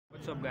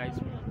up, guys?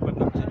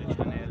 Welcome to the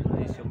channel.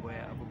 This is your boy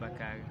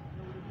Abubakar.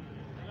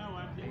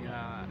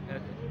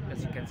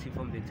 As you can see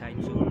from the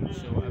title,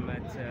 so I'm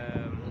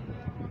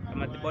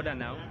at the border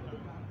now.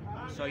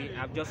 Sorry,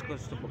 I've just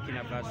crossed to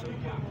Burkina Faso.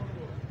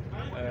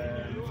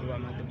 So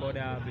I'm at the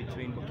border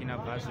between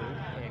Burkina Faso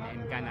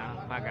and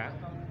Ghana, Paga.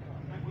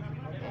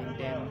 And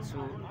then,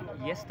 so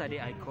yesterday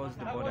I crossed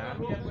the border.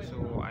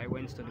 So I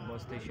went to the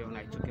bus station.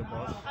 I took a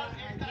bus.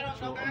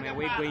 So on my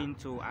way going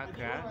to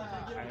Accra,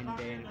 and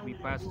then we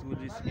passed through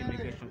this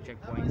immigration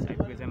checkpoints. I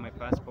present my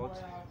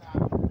passport.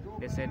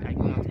 They said I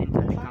cannot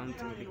enter the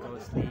country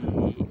because the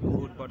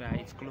road border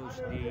is closed.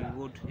 The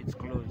road is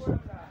closed.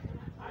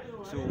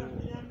 So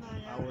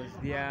I was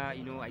there,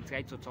 I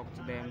tried to talk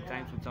to them,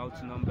 trying to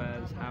talk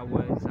numbers,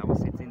 hours. I was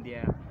sitting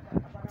there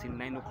till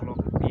 9 o'clock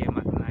p.m.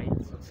 at night.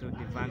 So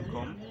the van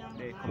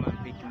they come and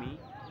pick me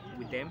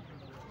with them.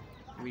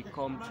 We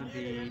come to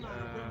the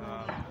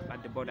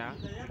at the border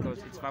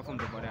because it's far from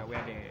the border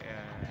where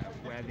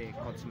they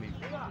caught me.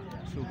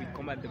 So we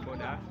come at the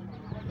border.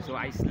 So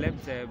I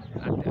slept at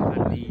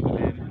the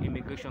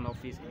immigration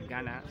office in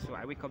Ghana. So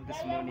I wake up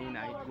this morning.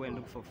 I go and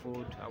look for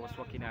food. I was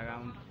walking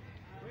around,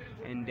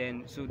 and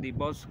then so the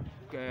bus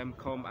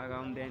come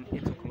around then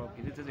 8 o'clock.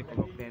 Is it 8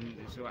 o'clock then?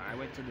 So I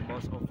went to the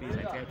bus office.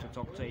 I tried to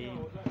talk to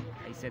him.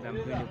 I said I'm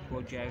doing a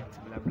project,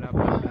 blah blah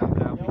blah blah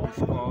blah. We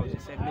discussed. He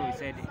said no. He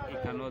said he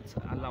cannot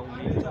allow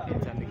me to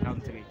enter the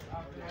country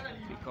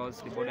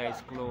because the border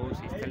is closed.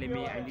 He's telling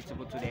me I need to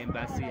go to the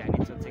embassy. I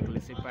need to take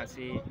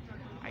laissez-passer.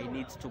 I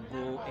need to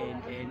go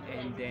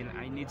and then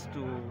I need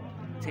to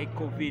take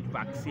COVID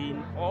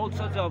vaccine. All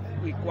sorts of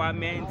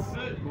requirements,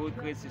 road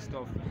crazy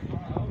stuff.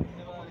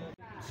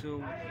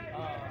 So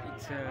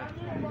it's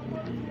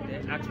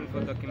they asked me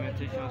for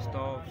documentation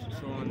stuff,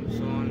 so on.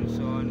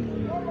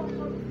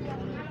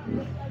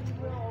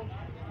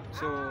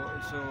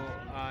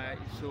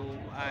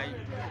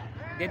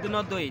 They do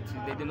not do it.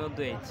 They do not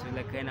do it. So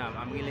like right now,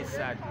 I'm really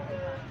sad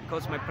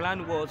because my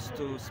plan was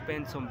to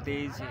spend some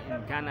days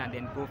in Ghana,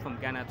 then go from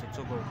Ghana to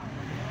Togo.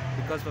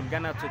 Because from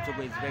Ghana to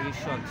Togo is very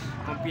short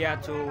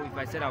compared to if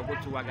I said I'll go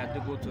to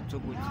Ouagadougou to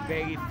Togo, it's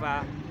very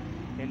far.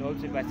 And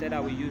also, if I said I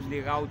will use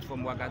the route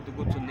from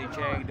Ouagadougou to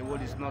Niger, the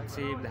road is not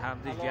safe. They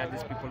have these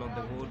jihadist people on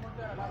the road.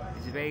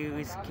 It's very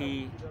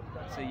risky.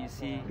 So you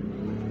see.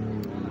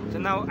 So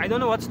now I don't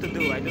know what to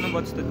do.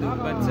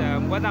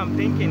 But what I'm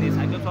thinking is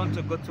I just want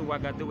to go to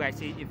Ouagadougou. I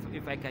see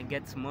if I can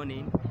get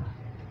money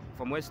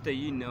from Western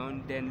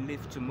Union, then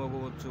leave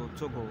tomorrow to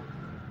Togo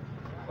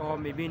or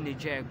maybe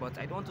Niger. But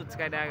I don't want to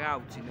try that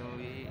route.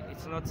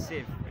 It's not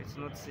safe. It's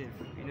not safe.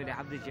 They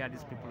have these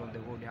jihadist people on the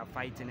road. They are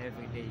fighting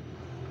every day.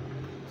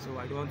 So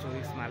I don't want to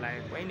risk my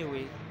life. But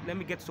anyway, let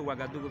me get to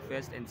Ouagadougou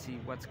first and see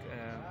what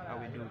I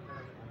will do.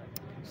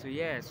 So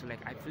yeah, so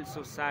like I feel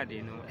so sad,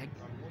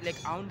 like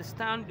I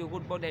understand the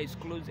road border is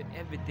closed and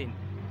everything,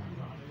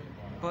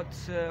 but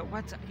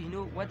what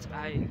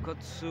I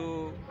got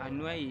so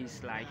annoyed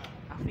is like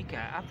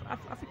Africa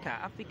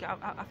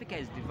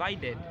is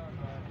divided.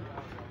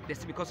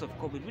 That's because of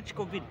COVID. Which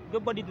COVID?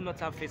 Nobody do not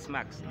have face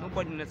masks.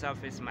 Nobody do not have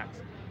face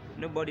masks.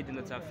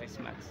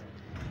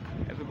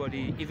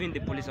 Everybody, even the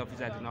police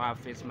officers, do not have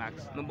face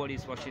masks. Nobody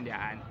is washing their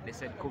hands. They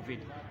said COVID.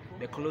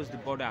 They closed the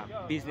border.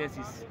 Business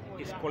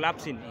is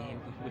collapsing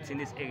within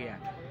this area.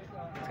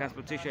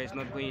 Transportation is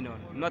not going on.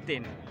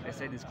 Nothing. They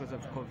said it's because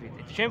of COVID.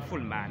 It's shameful,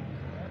 man.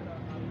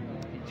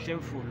 It's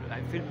shameful.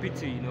 I feel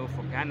pity,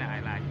 for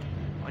Ghana. Like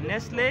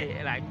honestly,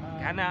 like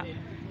Ghana,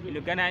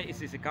 Ghana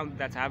is a country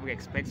that I have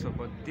respect for,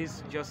 but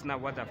this just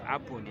not what have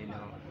happened,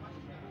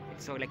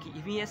 So like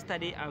even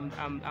yesterday, I'm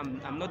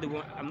not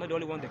the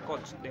only one they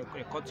caught.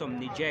 They caught some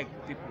Niger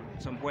people,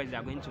 some boys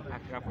that are going to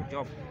Accra for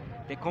job.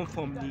 They come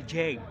from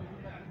Niger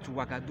to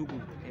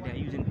Ouagadougou and they are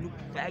using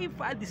very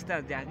far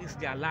distance. They risk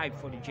their life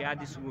for the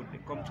jihadist road. They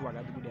come to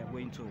Ouagadougou. They are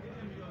going to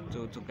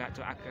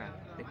Accra.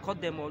 They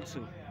caught them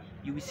also.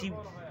 You will see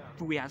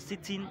we are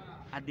sitting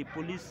at the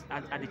police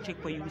at the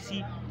checkpoint. You will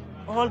see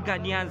all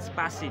Ghanaians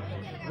passing,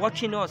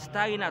 watching us,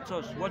 staring at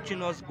us,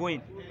 watching us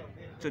going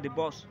to the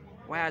bus.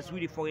 Whereas we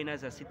the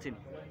foreigners are sitting.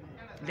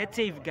 Let's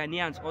say if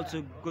Ghanaians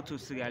also go to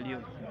Sierra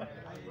Leone,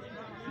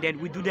 then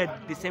we do the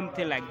same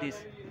thing like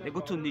this. They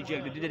go to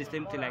Niger, they do the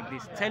same thing like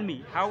this. Tell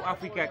me how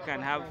Africa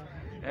can have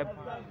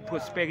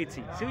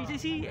prosperity. So you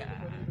see,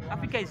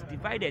 Africa is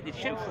divided. It's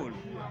shameful.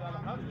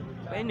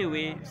 But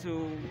anyway,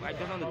 so I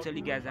just want to tell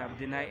you guys I've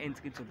denied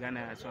entry to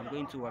Ghana, so I'm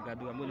going to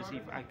Ouagadougou. I'm going to see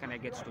if I can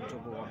get to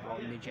Togo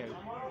or Niger.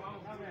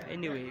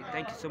 Anyway,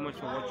 thank you so much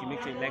for watching.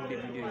 Make sure you like the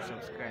video and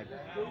subscribe.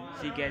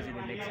 See you guys in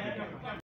the next video.